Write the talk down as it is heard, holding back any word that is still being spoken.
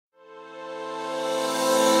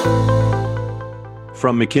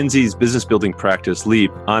From McKinsey's business building practice,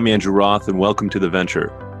 Leap, I'm Andrew Roth, and welcome to The Venture,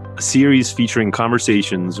 a series featuring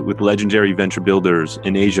conversations with legendary venture builders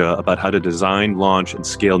in Asia about how to design, launch, and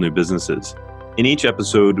scale new businesses. In each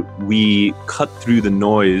episode, we cut through the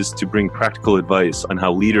noise to bring practical advice on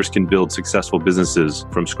how leaders can build successful businesses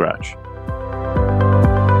from scratch.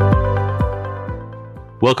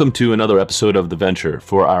 Welcome to another episode of The Venture.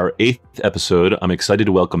 For our 8th episode, I'm excited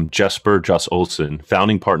to welcome Jesper Olsson,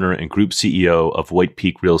 founding partner and group CEO of White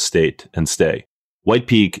Peak Real Estate and Stay. White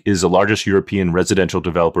Peak is the largest European residential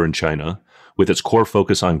developer in China, with its core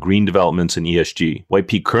focus on green developments and ESG. White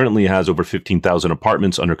Peak currently has over 15,000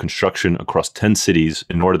 apartments under construction across 10 cities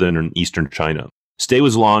in northern and eastern China. Stay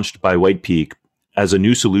was launched by White Peak as a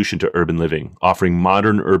new solution to urban living, offering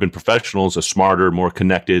modern urban professionals a smarter, more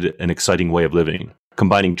connected, and exciting way of living.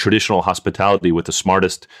 Combining traditional hospitality with the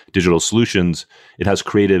smartest digital solutions, it has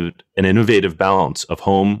created an innovative balance of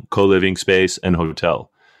home, co-living space, and hotel.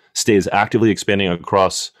 Stay is actively expanding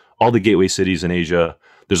across all the gateway cities in Asia.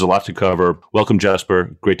 There's a lot to cover. Welcome,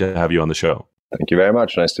 Jesper. Great to have you on the show. Thank you very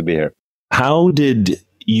much. Nice to be here. How did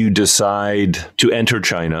you decide to enter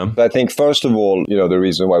China? I think, first of all, the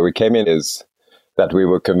reason why we came in is that we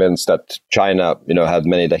were convinced that China, had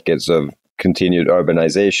many decades of continued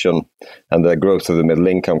urbanization and the growth of the middle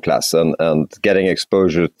income class, and getting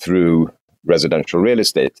exposure through residential real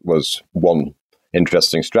estate was one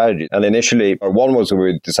interesting strategy. And initially, one was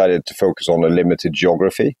we decided to focus on a limited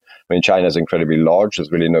geography. I mean, China is incredibly large.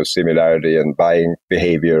 There's really no similarity in buying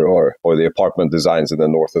behavior or the apartment designs in the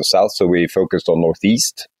north and south. So we focused on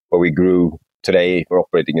Northeast, where we grew. Today, we're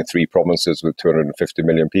operating in 3 provinces with 250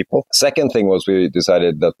 million people. Second thing was we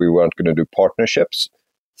decided that we weren't going to do partnerships.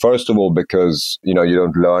 First of all, because, you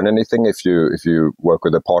don't learn anything if you work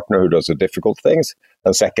with a partner who does the difficult things.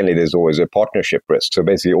 And secondly, there's always a partnership risk. So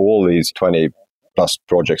basically all these 20 plus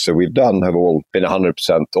projects that we've done have all been 100%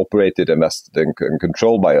 operated, invested and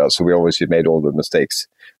controlled by us. So we obviously made all the mistakes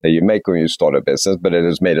that you make when you start a business, but it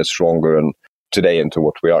has made us stronger and today into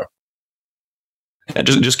what we are. Yeah,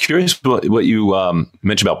 just curious what you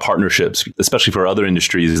mentioned about partnerships, especially for other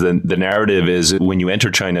industries. The narrative is when you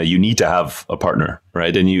enter China, you need to have a partner,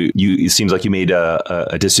 right? And it seems like you made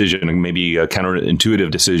a decision, maybe a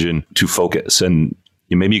counterintuitive decision to focus. And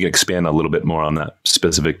maybe you can expand a little bit more on that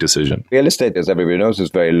specific decision. Real estate, as everybody knows,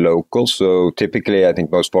 is very local. So typically, I think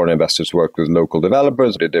most foreign investors work with local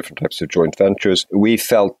developers, did different types of joint ventures. We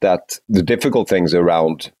felt that the difficult things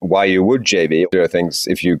around why you would JV, there are things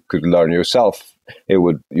if you could learn yourself, you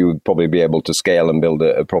would probably be able to scale and build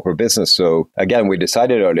a proper business. So again, we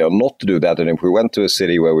decided early on not to do that. And if we went to a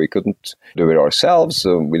city where we couldn't do it ourselves,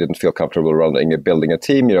 so we didn't feel comfortable building a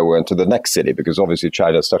team, we went to the next city, because obviously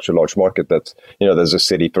China is such a large market that, there's a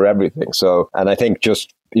city for everything. So, and I think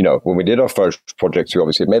just, when we did our first projects, we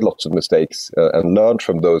obviously made lots of mistakes and learned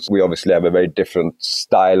from those. We obviously have a very different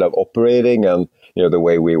style of operating and, the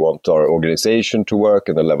way we want our organization to work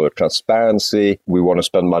and the level of transparency. We want to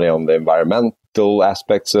spend money on the environmental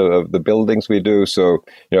aspects of the buildings we do. So,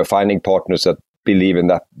 finding partners that believe in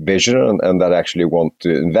that vision and that actually want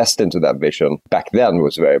to invest into that vision back then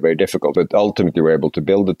was very, very difficult. But ultimately, we're able to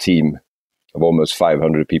build a team of almost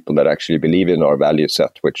 500 people that actually believe in our value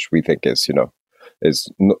set, which we think is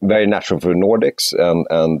very natural for Nordics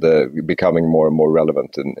and becoming more and more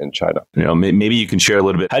relevant in China. Maybe you can share a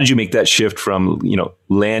little bit. How did you make that shift from,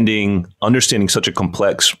 understanding such a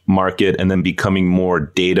complex market and then becoming more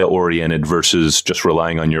data oriented versus just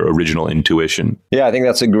relying on your original intuition? Yeah, I think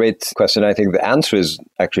that's a great question. I think the answer is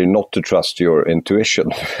actually not to trust your intuition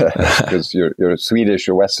because your Swedish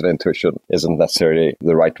or Western intuition isn't necessarily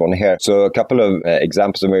the right one here. So a couple of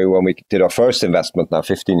examples. When we did our first investment now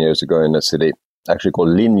 15 years ago in a city, actually called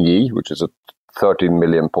Linyi, which is a 13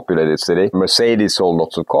 million populated city. Mercedes sold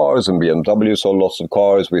lots of cars and BMW sold lots of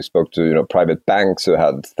cars. We spoke to private banks who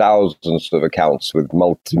had thousands of accounts with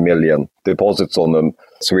multi-million deposits on them.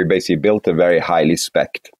 So we basically built a very highly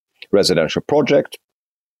spec'd residential project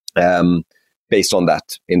based on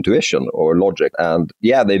that intuition or logic. And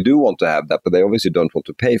yeah, they do want to have that, but they obviously don't want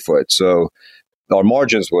to pay for it. So our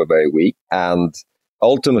margins were very weak, and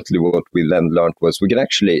ultimately, what we then learned was we can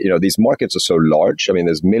actually, these markets are so large. I mean,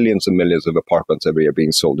 there's millions and millions of apartments every year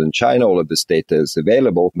being sold in China. All of this data is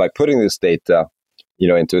available. By putting this data,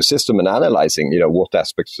 into a system and analyzing, what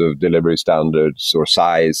aspects of delivery standards or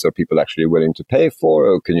size are people actually willing to pay for,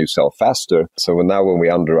 or can you sell faster? So now when we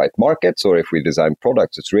underwrite markets or if we design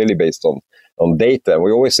products, it's really based on data. And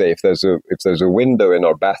we always say if there's a window in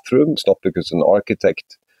our bathroom, it's not because an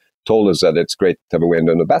architect told us that it's great to have a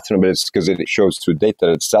window in the bathroom, but it's because it shows through data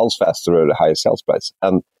that it sells faster at a higher sales price.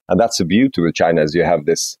 And that's the beauty with China, is you have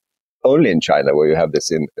this only in China, where you have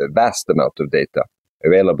this vast amount of data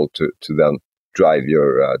available to then drive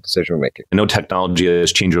your decision making. I know technology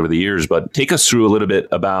has changed over the years, but take us through a little bit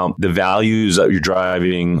about the values that you're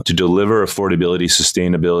driving to deliver affordability,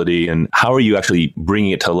 sustainability, and how are you actually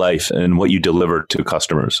bringing it to life and what you deliver to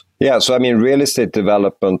customers? Yeah, so I mean, real estate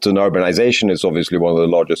development and urbanization is obviously one of the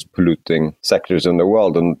largest polluting sectors in the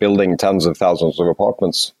world, and building tens of thousands of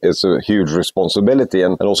apartments is a huge responsibility.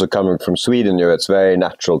 And also coming from Sweden, it's very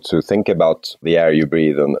natural to think about the air you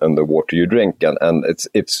breathe and the water you drink. And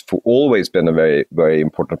it's always been a very, very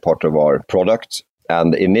important part of our product.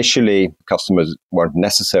 And initially, customers weren't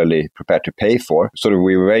necessarily prepared to pay for. Sort of,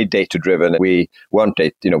 we were very data driven. We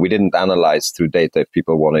didn't analyze through data if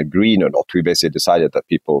people wanted green or not. We basically decided that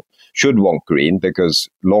people should want green because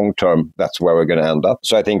long term, that's where we're going to end up.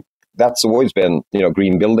 So I think that's always been,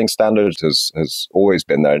 green building standards has always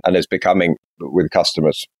been there, and it's becoming with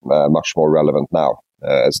customers much more relevant now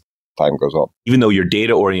as time goes on. Even though you're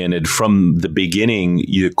data oriented from the beginning,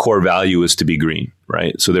 your core value is to be green,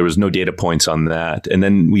 right? So there was no data points on that. And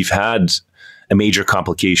then we've had a major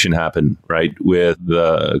complication happen, right, with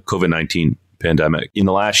the COVID-19 pandemic. In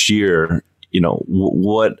the last year,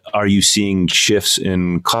 what are you seeing shifts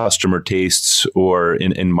in customer tastes or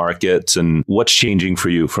in markets, and what's changing for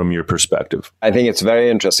you from your perspective? I think it's very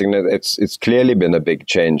interesting. It's clearly been a big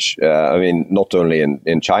change. Not only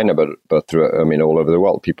in China, but through, all over the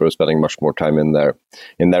world. People are spending much more time in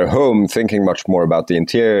their home, thinking much more about the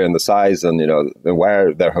interior and the size and,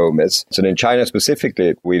 where their home is. So in China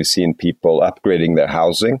specifically, we've seen people upgrading their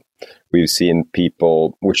housing. We've seen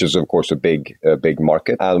people, which is, of course, a big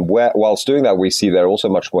market. And whilst doing that, we see they're also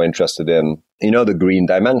much more interested in, the green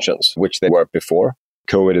dimensions, which they weren't before.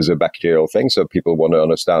 COVID is a bacterial thing. So people want to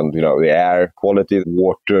understand, the air quality, the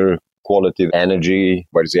water quality, the energy,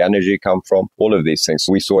 where does the energy come from? All of these things.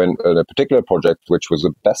 We saw in a particular project, which was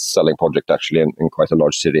a best-selling project actually in quite a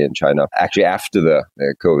large city in China, actually after the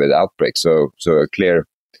COVID outbreak. So a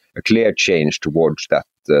clear change towards that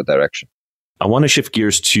direction. I want to shift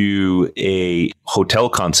gears to a hotel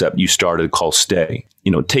concept you started called Stay.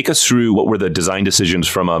 Take us through what were the design decisions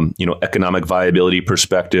from a economic viability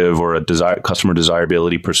perspective or a customer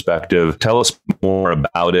desirability perspective. Tell us more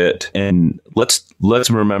about it, and let's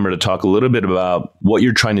remember to talk a little bit about what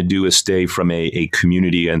you're trying to do with Stay from a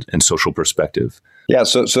community and social perspective. Yeah,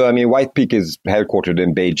 so White Peak is headquartered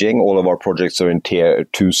in Beijing. All of our projects are in tier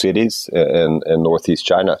 2 cities in northeast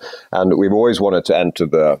China, and we've always wanted to enter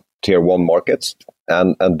the tier 1 markets,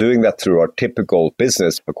 and doing that through our typical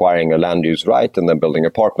business, acquiring a land use right and then building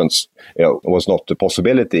apartments, was not a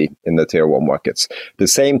possibility in the tier 1 markets. At the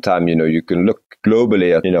same time, you can look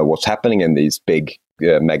globally at, what's happening in these big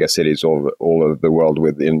mega cities all over the world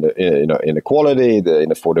with inequality, the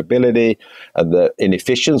inaffordability, and the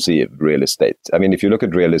inefficiency of real estate. If you look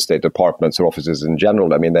at real estate, apartments or offices in general,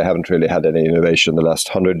 they haven't really had any innovation in the last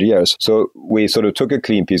 100 years. So we sort of took a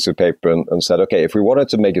clean piece of paper and said, okay, if we wanted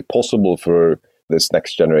to make it possible for this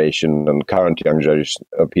next generation and current young generation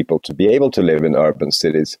of people to be able to live in urban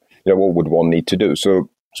cities, what would one need to do? So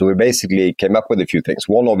we basically came up with a few things.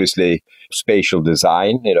 One, obviously, spatial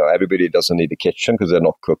design. Everybody doesn't need a kitchen because they're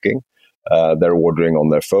not cooking. They're ordering on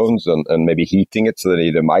their phones and maybe heating it, so they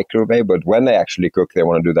need a microwave. But when they actually cook, they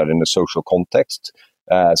want to do that in a social context.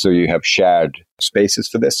 So you have shared spaces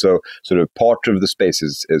for this. So sort of part of the space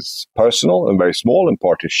is personal and very small, and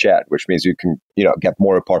part is shared, which means you can get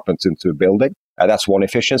more apartments into a building. That's one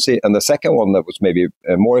efficiency. And the second one that was maybe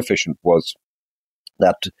more efficient was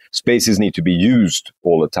that spaces need to be used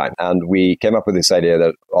all the time. And we came up with this idea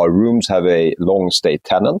that our rooms have a long stay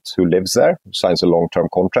tenant who lives there, who signs a long-term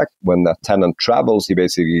contract. When that tenant travels, he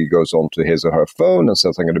basically goes onto his or her phone and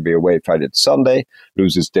says, I'm going to be away Friday to Sunday,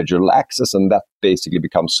 loses digital access, and that basically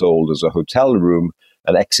becomes sold as a hotel room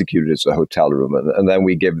and executed as a hotel room. And then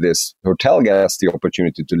we give this hotel guest the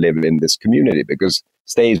opportunity to live in this community, because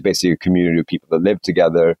Stay is basically a community of people that live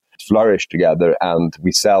together, flourish together, and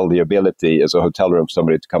we sell the ability as a hotel room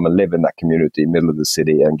somebody to come and live in that community, middle of the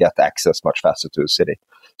city, and get access much faster to the city.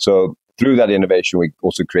 So through that innovation, we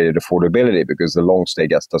also created affordability, because the long stay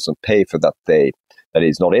guest doesn't pay for that day that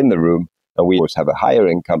he's not in the room. And we always have a higher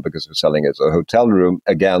income because we're selling it as a hotel room,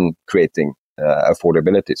 again, creating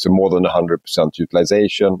affordability. So more than 100%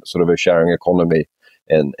 utilization, sort of a sharing economy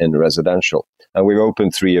in residential. And we've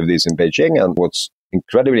opened 3 of these in Beijing. And what's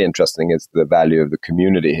incredibly interesting is the value of the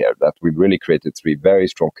community here, that we've really created 3 very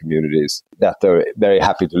strong communities that are very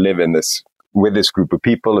happy to live in this with this group of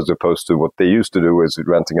people, as opposed to what they used to do is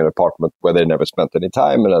renting an apartment where they never spent any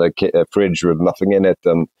time and had a fridge with nothing in it,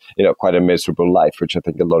 and quite a miserable life, which I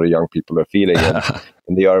think a lot of young people are feeling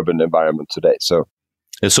in the urban environment today. So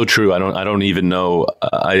It's so true. I don't even know.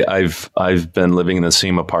 I've been living in the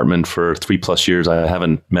same apartment for 3+ years. I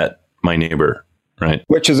haven't met my neighbor. Right.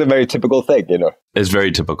 Which is a very typical thing, It's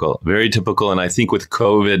very typical. Very typical. And I think with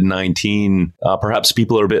COVID-19, perhaps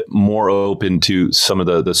people are a bit more open to some of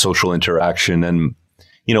the social interaction. And,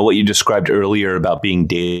 what you described earlier about being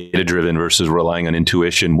data-driven versus relying on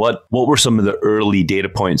intuition. What were some of the early data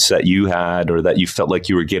points that you had or that you felt like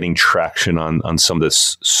you were getting traction on some of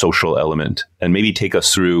this social element? And maybe take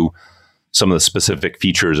us through some of the specific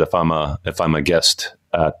features if I'm a guest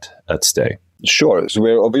at Stay. Sure.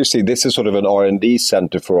 So this is sort of an R&D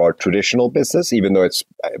center for our traditional business, even though it's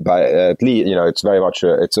it's very much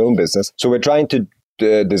its own business. So we're trying to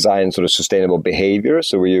design sort of sustainable behavior.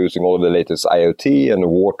 So we're using all of the latest IoT and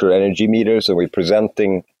water energy meters, and we're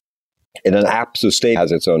presenting in an app. So Stay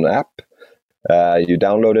has its own app. You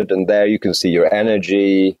download it, and there you can see your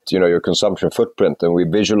energy, your consumption footprint, and we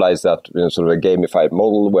visualize that in sort of a gamified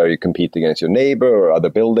model where you compete against your neighbor or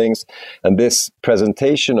other buildings. And this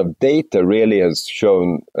presentation of data really has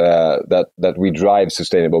shown that we drive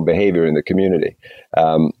sustainable behavior in the community,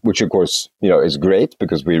 which of course is great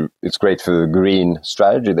because it's great for the green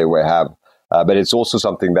strategy that we have, but it's also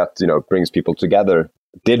something that brings people together.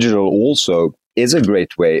 Digital also is a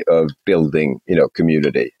great way of building,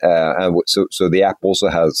 community. And so the app also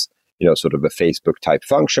has, sort of a Facebook type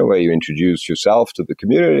function where you introduce yourself to the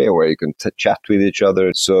community and where you can chat with each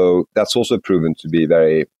other. So that's also proven to be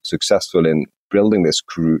very successful in building this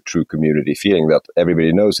true community feeling that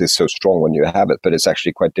everybody knows is so strong when you have it, but it's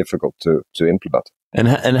actually quite difficult to implement. And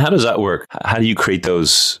how does that work? How do you create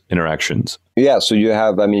those interactions? Yeah, so you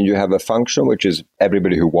have a function which is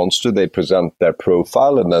everybody who wants to, they present their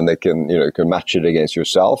profile and then they can, you can match it against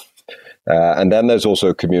yourself. And then there's also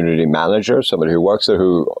a community manager, somebody who works there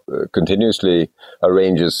who continuously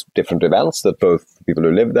arranges different events that both people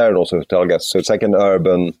who live there and also hotel guests. So it's like an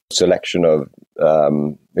urban selection of,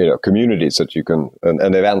 communities that you can,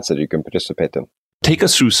 and events that you can participate in. Take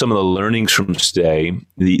us through some of the learnings from Stay,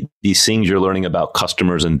 these things you're learning about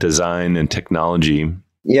customers and design and technology.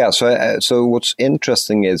 Yeah, so what's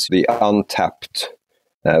interesting is the untapped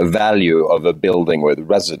value of a building with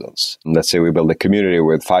residents. Let's say we build a community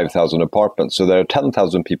with 5,000 apartments. So there are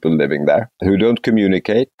 10,000 people living there who don't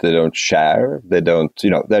communicate, they don't share, they don't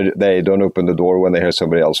open the door when they hear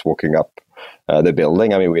somebody else walking up the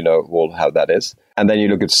building. I mean, we know all how that is. And then you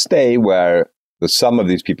look at Stay, where the sum of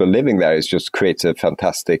these people living there is just creates a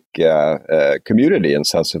fantastic community and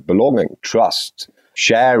sense of belonging, trust,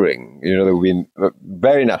 sharing.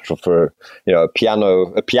 Very natural for a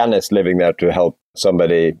pianist living there to help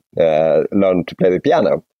somebody learn to play the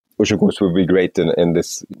piano, which of course would be great in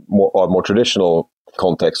this more traditional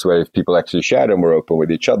context where if people actually shared and were open with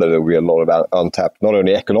each other, there would be a lot of untapped, not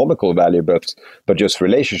only economical value, but just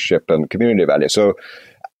relationship and community value. So,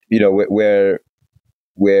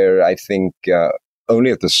 where I think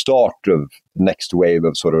only at the start of the next wave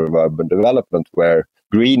of sort of urban development, where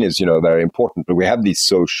green is, very important, but we have this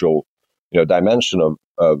social, dimension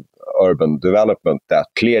of urban development that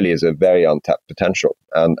clearly is a very untapped potential.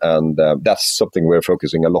 And that's something we're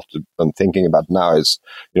focusing a lot on thinking about now is,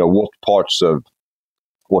 what parts of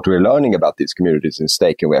what we're learning about these communities in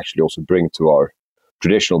Stay can we actually also bring to our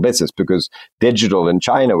traditional business? Because digital in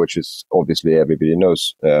China, which is obviously everybody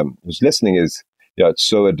knows who's listening, is it's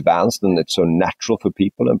so advanced and it's so natural for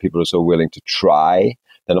people, and people are so willing to try.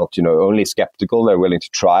 They're not, only skeptical. They're willing to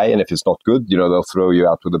try, and if it's not good, they'll throw you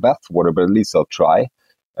out with the bathwater. But at least they'll try.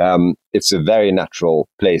 It's a very natural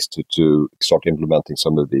place to start implementing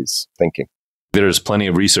some of these thinking. There's plenty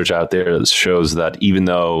of research out there that shows that even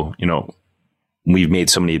though we've made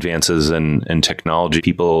so many advances in technology,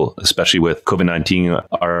 people, especially with COVID-19,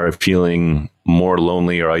 are feeling more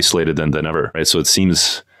lonely or isolated than ever. Right, so it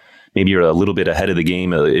seems maybe you're a little bit ahead of the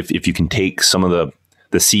game if you can take some of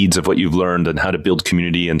the seeds of what you've learned and how to build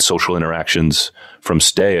community and social interactions from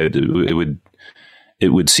Stay.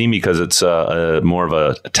 It would seem, because it's more of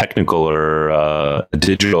a technical or a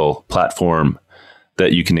digital platform,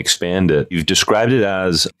 that you can expand it. You've described it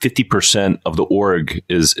as 50% of the org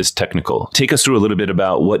is technical. Take us through a little bit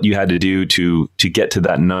about what you had to do to get to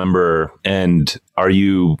that number, and are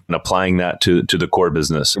you applying that to the core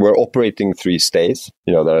business? We're operating 3 stays,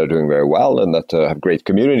 that are doing very well and that have great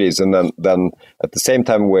communities. And then at the same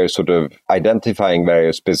time, we're sort of identifying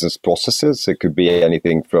various business processes. It could be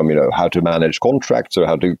anything from, how to manage contracts or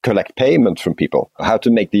how to collect payment from people, how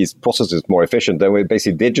to make these processes more efficient. Then we're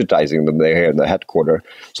basically digitizing them there in the headquarters.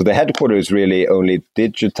 So the headquarters is really only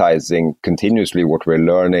digitizing continuously what we're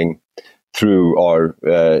learning through our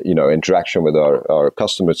interaction with our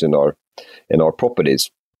customers in our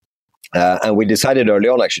properties. And we decided early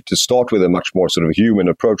on actually to start with a much more sort of human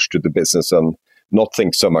approach to the business and not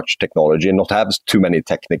think so much technology and not have too many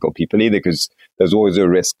technical people either, because there's always a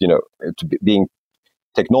risk, being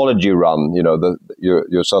technology run,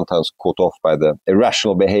 you're sometimes caught off by the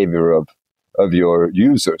irrational behavior of your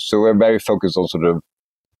users. So we're very focused on sort of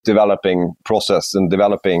developing process and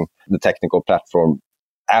developing the technical platform,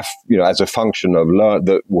 as a function of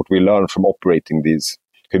what we learn from operating these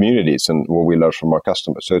communities and what we learn from our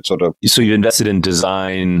customers. So it's So you invested in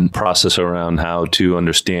design process around how to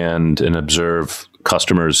understand and observe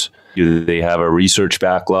customers. Do they have a research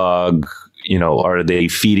backlog? Are they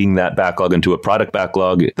feeding that backlog into a product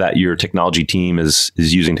backlog that your technology team is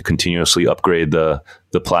using to continuously upgrade the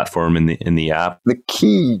platform in the app? The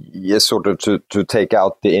key is sort of to take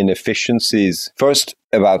out the inefficiencies first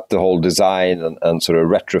about the whole design and sort of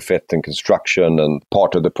retrofit and construction and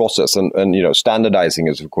part of the process. And standardizing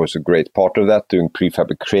is, of course, a great part of that. Doing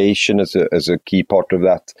prefabrication is a key part of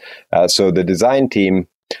that. So the design team,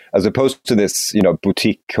 as opposed to this,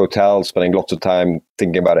 boutique hotel, spending lots of time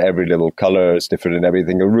thinking about every little color is different in every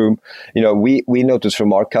single room. We notice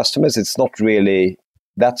from our customers,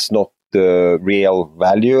 that's not the real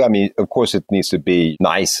value. I mean, of course, it needs to be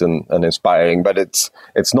nice and inspiring, but it's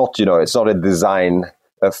not, it's not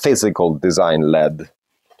a physical design-led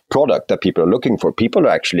product that people are looking for. People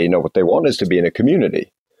actually what they want is to be in a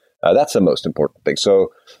community. That's the most important thing.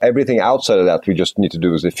 So everything outside of that, we just need to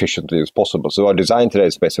do as efficiently as possible. So our design today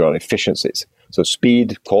is based around efficiencies. So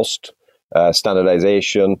speed, cost,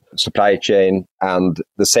 standardization, supply chain, and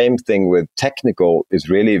the same thing with technical is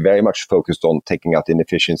really very much focused on taking out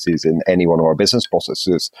inefficiencies in any one of our business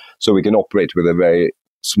processes so we can operate with a very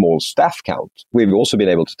small staff count. We've also been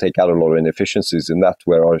able to take out a lot of inefficiencies in that,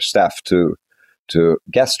 where our staff to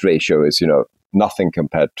guest ratio is, nothing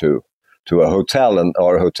compared to a hotel, and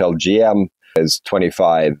our hotel GM is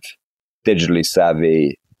 25, digitally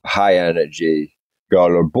savvy, high energy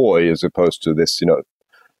girl or boy, as opposed to this,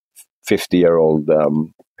 50-year-old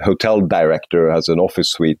hotel director has an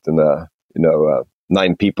office suite and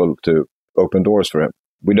 9 people to open doors for him.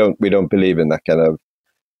 We don't believe in that kind of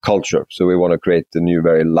culture. So we want to create a new,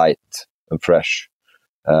 very light and fresh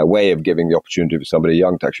way of giving the opportunity for somebody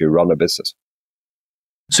young to actually run a business.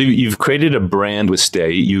 So you've created a brand with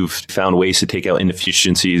Stay. You've found ways to take out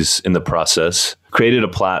inefficiencies in the process, created a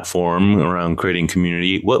platform around creating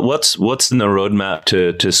community. What's in the roadmap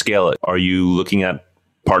to scale it? Are you looking at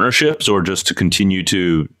partnerships or just to continue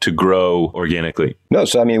to grow organically? No,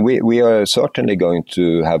 so I mean, we are certainly going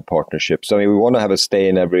to have partnerships. I mean, we want to have a Stay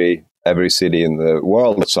in every city in the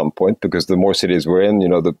world at some point, because the more cities we're in,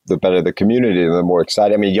 the better the community and the more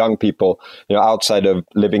exciting. I mean, young people, outside of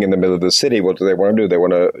living in the middle of the city, what do they want to do? They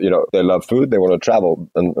want to, they love food. They want to travel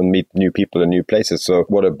and meet new people in new places. So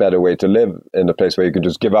what a better way to live in a place where you can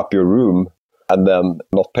just give up your room and then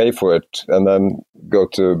not pay for it, and then go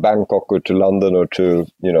to Bangkok or to London or to,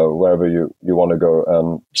 wherever you want to go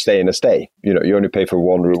and stay in a Stay. You only pay for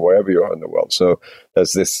one room wherever you are in the world. So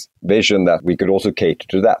there's this vision that we could also cater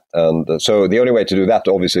to that. And so the only way to do that,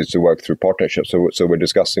 obviously, is to work through partnerships. So we're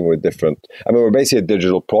discussing with we're basically a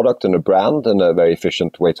digital product and a brand and a very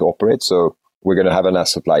efficient way to operate. So we're going to have an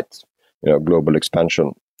asset-light, global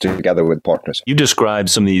expansion together with partners. You described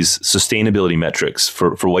some of these sustainability metrics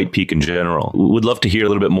for White Peak in general. Would love to hear a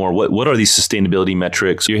little bit more. What are these sustainability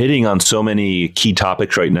metrics? You're hitting on so many key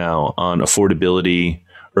topics right now on affordability,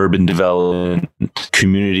 urban development,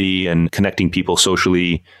 community, and connecting people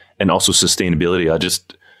socially, and also sustainability. I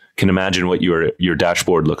just can imagine what your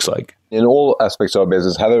dashboard looks like. In all aspects of our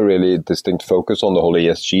business, have a really distinct focus on the whole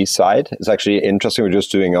ESG side. It's actually interesting. We're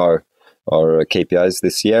just doing our KPIs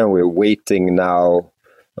this year, and we're weighting now.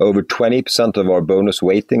 Over 20% of our bonus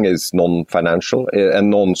weighting is non-financial and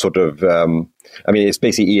non-sort of, it's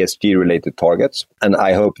basically ESG-related targets. And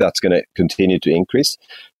I hope that's going to continue to increase,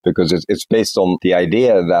 because it's based on the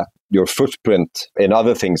idea that your footprint in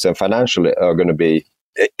other things than financial are going to be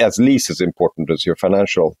at least as important as your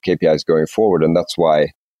financial KPIs going forward. And that's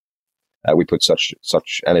why we put such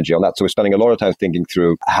energy on that. So we're spending a lot of time thinking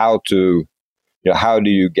through how do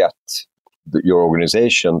you get your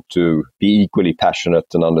organization to be equally passionate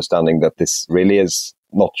and understanding that this really is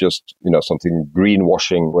not just, something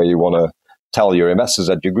greenwashing where you want to tell your investors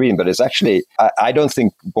that you're green, but it's actually, I don't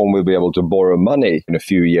think one will be able to borrow money in a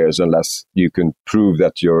few years unless you can prove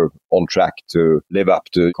that you're on track to live up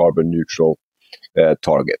to carbon neutral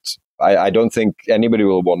targets. I don't think anybody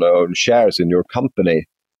will want to own shares in your company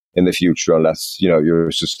in the future unless, you're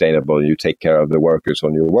sustainable and you take care of the workers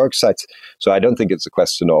on your work sites. So I don't think it's a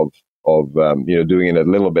question of doing it a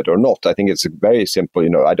little bit or not. I think it's very simple.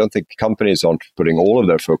 I don't think companies aren't putting all of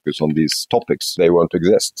their focus on these topics. They won't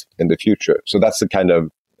exist in the future. So that's the kind of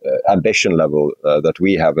ambition level that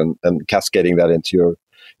we have, and cascading that into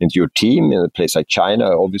your team in a place like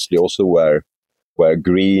China, obviously also where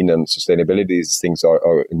green and sustainability, these things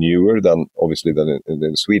are newer than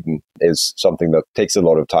in Sweden, is something that takes a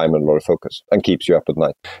lot of time and a lot of focus and keeps you up at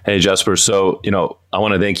night. Hey, Jesper. So, I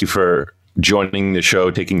want to thank you for joining the show,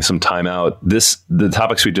 taking some time out. The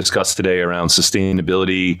topics we discussed today around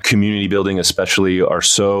sustainability, community building especially, are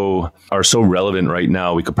so relevant right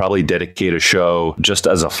now. We could probably dedicate a show just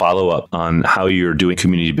as a follow-up on how you're doing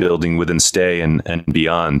community building within Stay and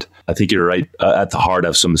beyond. I think you're right at the heart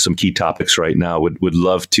of some key topics right now. Would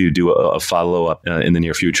love to do a follow-up in the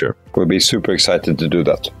near future. We'll be super excited to do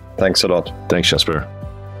that. Thanks a lot. Thanks, Jesper.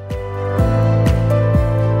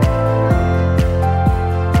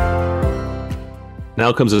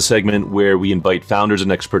 Now comes a segment where we invite founders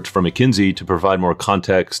and experts from McKinsey to provide more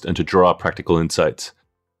context and to draw practical insights.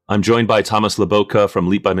 I'm joined by Thomas Laboka from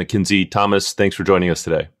Leap by McKinsey. Thomas, thanks for joining us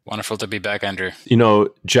today. Wonderful to be back, Andrew.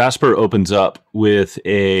 Jesper opens up with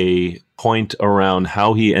a point around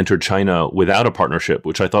how he entered China without a partnership,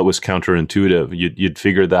 which I thought was counterintuitive. You'd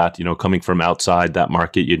figure that, coming from outside that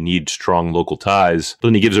market, you'd need strong local ties. But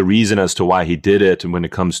then he gives a reason as to why he did it. And when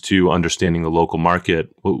it comes to understanding the local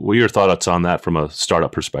market, what are your thoughts on that from a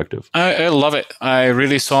startup perspective? I love it. I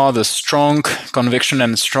really saw the strong conviction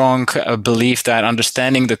and strong belief that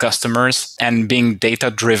understanding the customers and being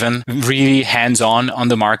data-driven, really hands-on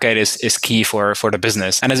the market is key for the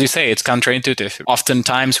business. And as you say, it's counterintuitive.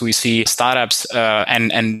 Oftentimes we see startups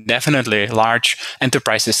and definitely large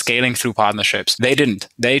enterprises scaling through partnerships. They didn't.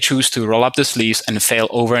 They choose to roll up the sleeves and fail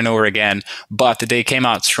over and over again, but they came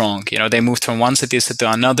out strong. They moved from one city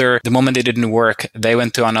to another. The moment it didn't work, they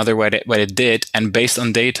went to another where it did. And based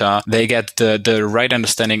on data, they get the right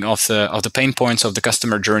understanding of the pain points of the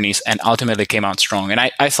customer journeys and ultimately came out strong. And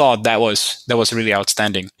I thought that was really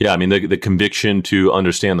outstanding. Yeah, I mean, the conviction to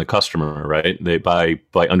understand the customer, right?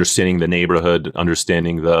 By understanding the neighborhood,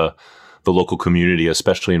 understanding the local community,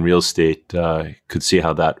 especially in real estate, could see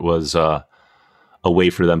how that was a way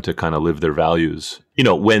for them to kind of live their values.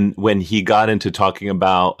 When he got into talking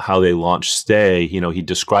about how they launched Stay, he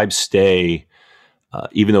described Stay,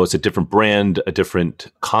 even though it's a different brand, a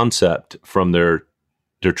different concept from their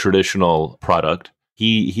traditional product.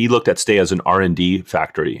 He looked at Stay as an R&D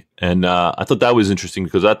factory, and I thought that was interesting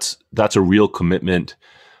because that's a real commitment.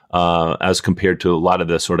 As compared to a lot of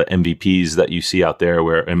the sort of MVPs that you see out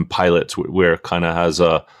there in pilots where it kind of has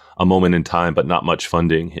a moment in time, but not much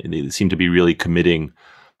funding. They seem to be really committing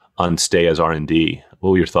on Stay as R&D. What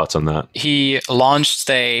were your thoughts on that? He launched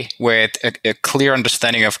Stay with a clear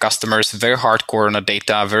understanding of customers, very hardcore on the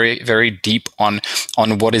data, very, very deep on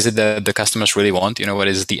what is it that the customers really want, what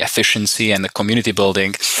is the efficiency and the community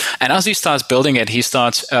building. And as he starts building it, he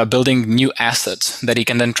starts building new assets that he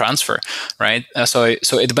can then transfer, right? So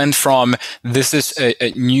it went from, this is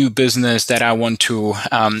a new business that I want to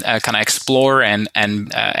kind of explore and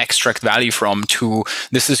extract value from, to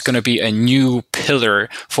this is going to be a new pillar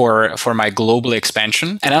for my global expansion.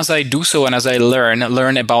 And as I do so, and as I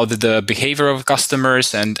learn about the behavior of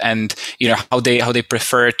customers and how they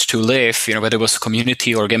prefer to live, whether it was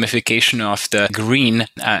community or gamification of the green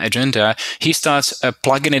agenda, he starts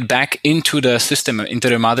plugging it back into the system, into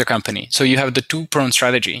the mother company. So you have the two-pronged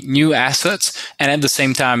strategy: new assets and at the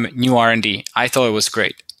same time new R&D. I thought it was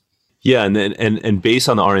great. Yeah, and based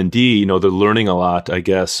on the R&D, they're learning a lot, I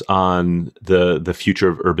guess, on the future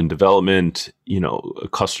of urban development,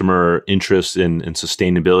 customer interest in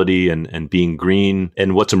sustainability and being green.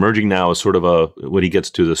 And what's emerging now is sort of when he gets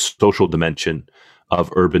to the social dimension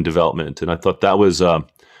of urban development. And I thought that was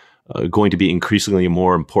going to be increasingly a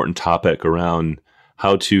more important topic around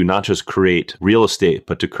how to not just create real estate,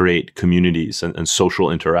 but to create communities and social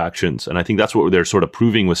interactions. And I think that's what they're sort of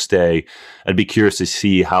proving with Stay. I'd be curious to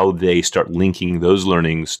see how they start linking those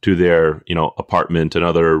learnings to their, apartment and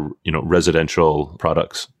other, residential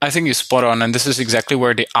products. I think you're spot on. And this is exactly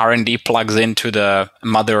where the R&D plugs into the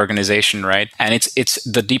mother organization, right? And it's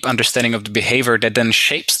the deep understanding of the behavior that then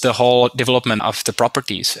shapes the whole development of the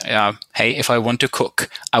properties. Hey, if I want to cook,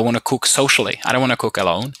 I want to cook socially. I don't want to cook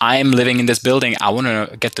alone. I am living in this building. I want to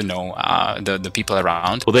get to know the people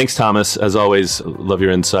around. Well, thanks, Thomas. As always, love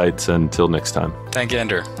your insights. Until next time. Thank you,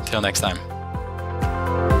 Andrew. Till next time.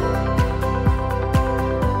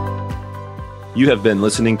 You have been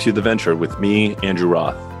listening to The Venture with me, Andrew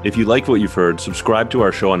Roth. If you like what you've heard, subscribe to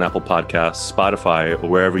our show on Apple Podcasts, Spotify, or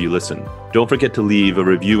wherever you listen. Don't forget to leave a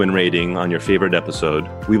review and rating on your favorite episode.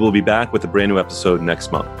 We will be back with a brand new episode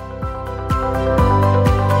next month.